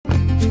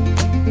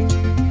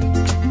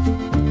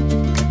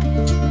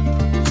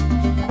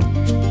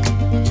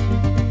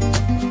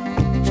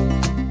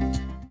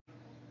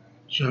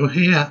So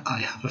here I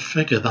have a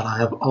figure that I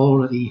have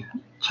already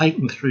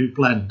taken through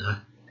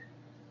Blender,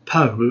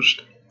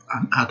 posed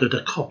and added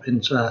a cup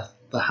into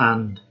the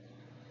hand.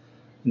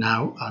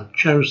 Now I've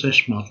chose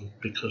this model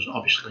because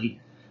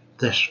obviously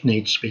this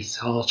needs to be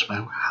thought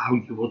about how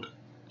you would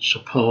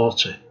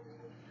support it.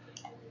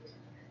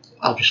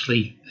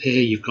 Obviously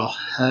here you've got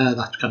hair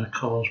that's going to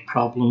cause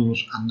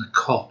problems and the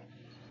cup.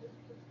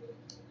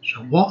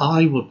 So what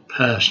I would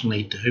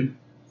personally do,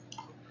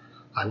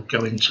 I would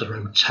go into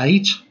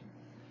rotate,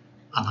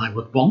 and I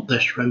would want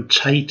this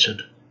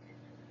rotated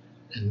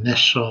in this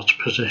sort of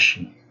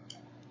position.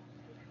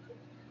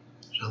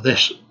 So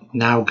this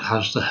now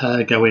has the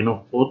hair going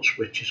upwards,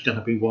 which is going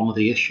to be one of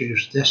the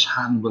issues. This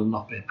hand will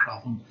not be a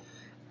problem,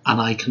 and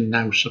I can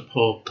now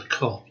support the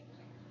cup.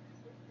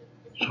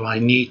 So I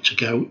need to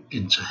go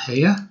into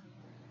here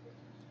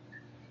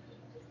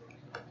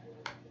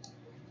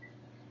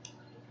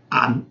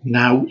and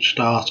now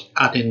start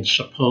adding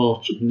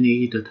support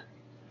needed.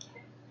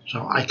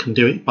 So I can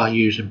do it by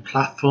using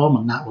platform,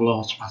 and that will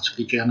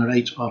automatically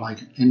generate, or I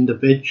can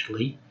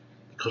individually,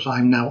 because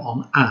I'm now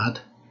on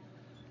add,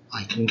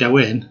 I can go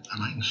in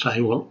and I can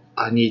say, well,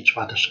 I need to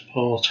add a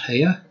support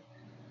here.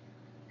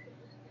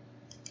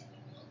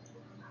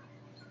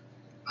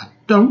 I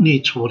don't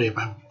need to worry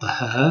about the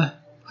hair.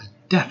 I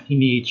definitely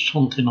need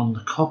something on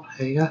the cup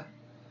here,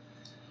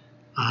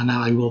 and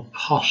I will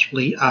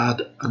possibly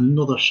add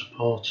another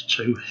support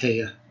to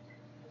here.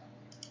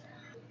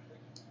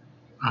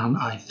 And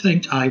I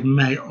think I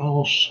may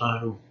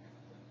also,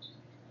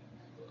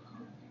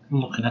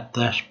 looking at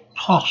this,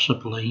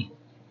 possibly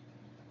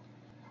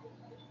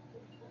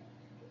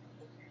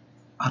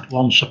add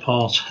one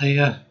support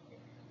here.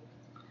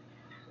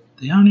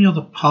 The only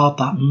other part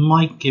that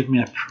might give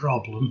me a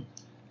problem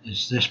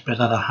is this bit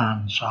of the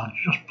hand, so I'll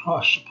just put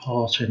a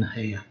support in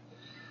here.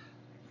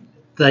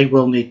 They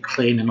will need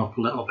cleaning up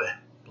a little bit,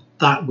 but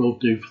that will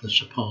do for the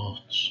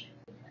supports.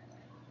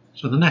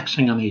 So the next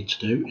thing I need to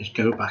do is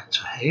go back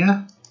to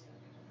here,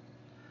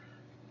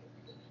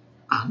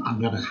 and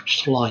I'm going to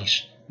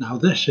slice. Now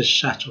this is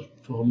set up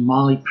for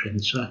my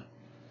printer,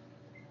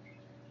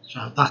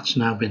 so that's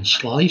now been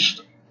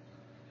sliced.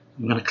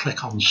 I'm going to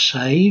click on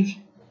save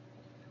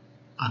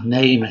and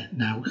name it.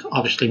 Now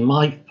obviously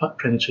my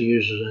printer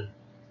uses a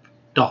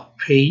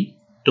 .pwmx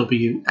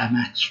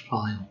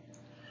file.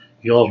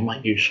 Yours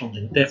might use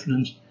something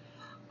different,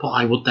 but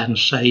I would then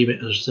save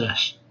it as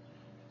this.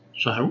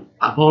 So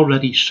I've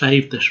already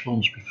saved this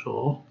once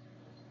before.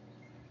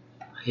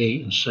 Here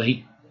you can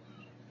see.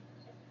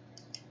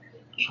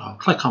 So I'll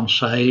click on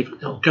save,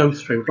 it'll go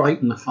through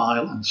writing the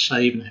file and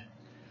saving it.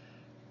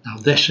 Now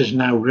this is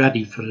now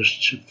ready for us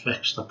to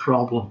fix the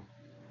problem.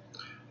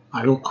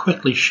 I will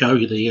quickly show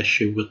you the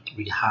issue that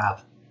we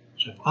have.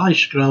 So if I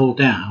scroll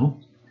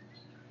down,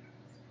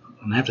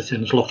 and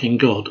everything's looking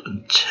good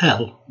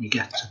until we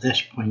get to this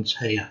point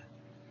here.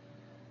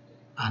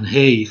 And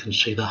here you can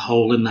see the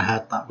hole in the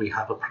head that we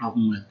have a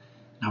problem with.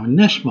 Now in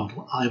this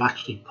model I've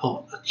actually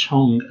put a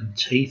tongue and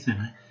teeth in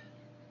it,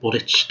 but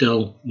it's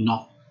still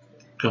not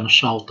going to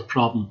solve the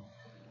problem.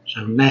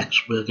 So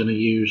next we're going to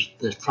use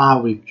the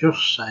file we've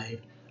just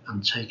saved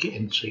and take it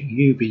into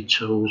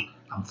Uvtools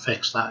and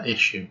fix that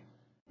issue.